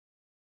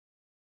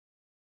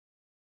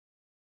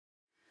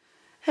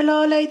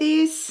Hello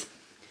ladies.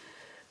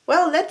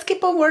 Well, let's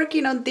keep on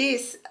working on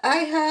this. I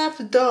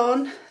have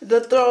done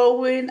the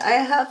drawing, I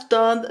have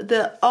done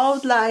the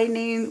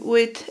outlining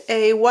with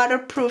a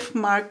waterproof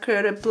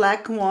marker, a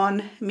black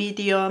one,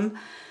 medium.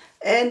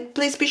 And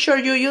please be sure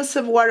you use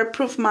a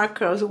waterproof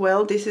marker as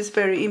well, this is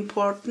very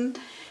important.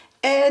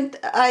 And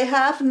I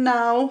have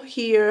now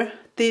here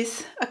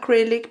this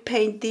acrylic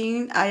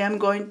painting I am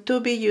going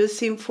to be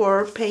using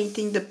for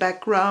painting the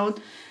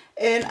background.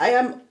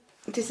 And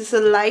this is a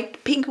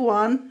light pink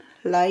one,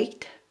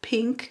 light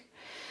pink.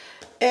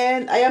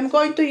 And I am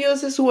going to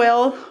use as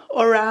well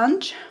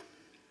orange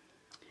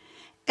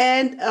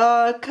and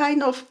a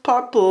kind of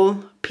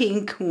purple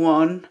pink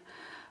one.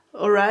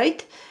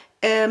 Alright,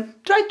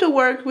 try to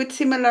work with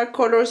similar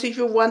colors if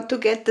you want to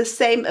get the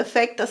same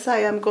effect as I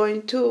am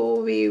going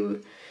to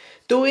be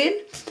doing.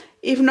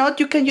 If not,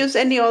 you can use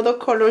any other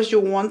colors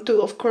you want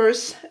to, of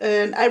course,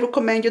 and I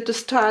recommend you to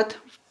start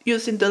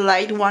using the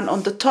light one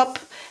on the top,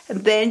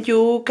 and then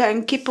you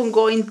can keep on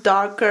going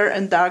darker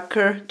and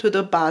darker to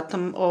the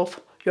bottom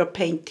of your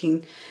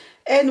painting.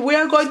 And we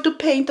are going to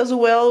paint as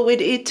well with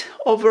it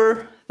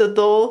over the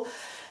doll.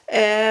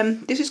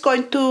 This is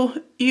going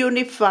to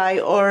unify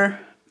our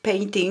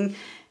painting.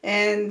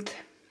 And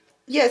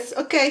yes,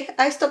 okay,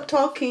 I stopped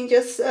talking.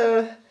 Just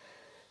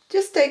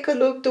take a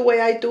look the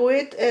way I do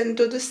it and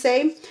do the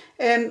same.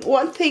 And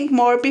one thing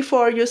more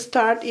before you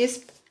start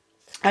is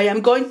I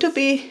am going to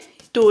be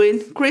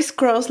doing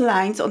crisscross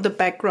lines on the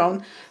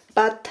background,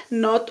 but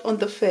not on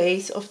the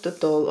face of the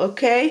doll,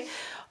 okay?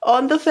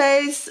 On the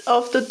face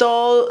of the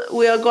doll,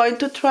 we are going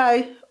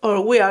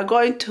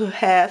to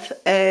have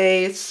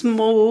a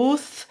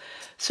smooth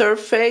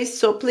surface,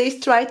 so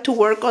please try to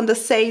work on the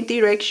same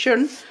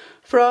direction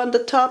from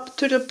the top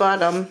to the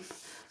bottom,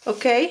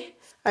 okay?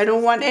 I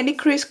don't want any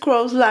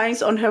crisscross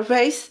lines on her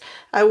face.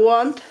 I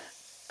want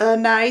a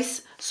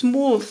nice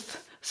smooth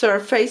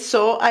surface,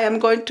 so I am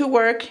going to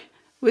work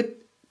with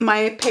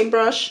my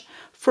paintbrush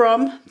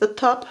from the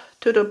top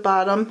to the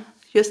bottom,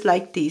 just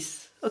like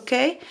this,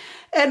 okay?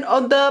 And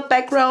on the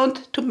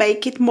background, to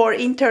make it more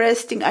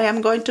interesting, I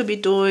am going to be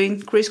doing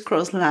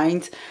crisscross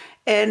lines.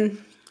 And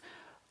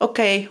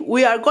okay,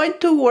 we are going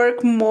to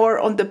work more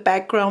on the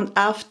background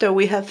after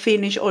we have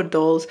finished our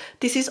dolls.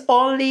 This is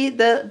only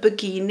the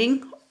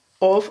beginning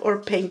of our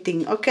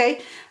painting,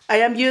 okay? I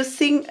am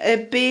using a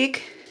big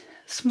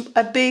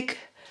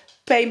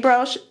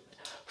paintbrush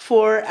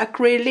for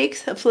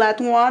acrylics, a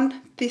flat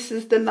one. This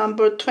is the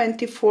number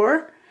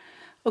 24,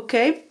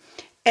 okay?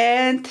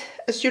 And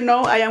as you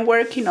know, I am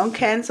working on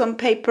Canson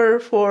paper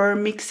for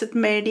mixed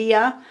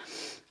media,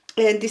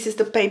 and this is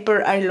the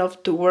paper I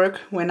love to work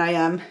when I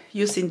am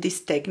using this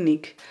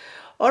technique.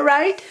 All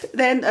right,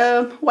 then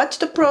watch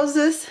the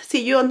process.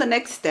 See you on the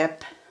next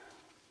step.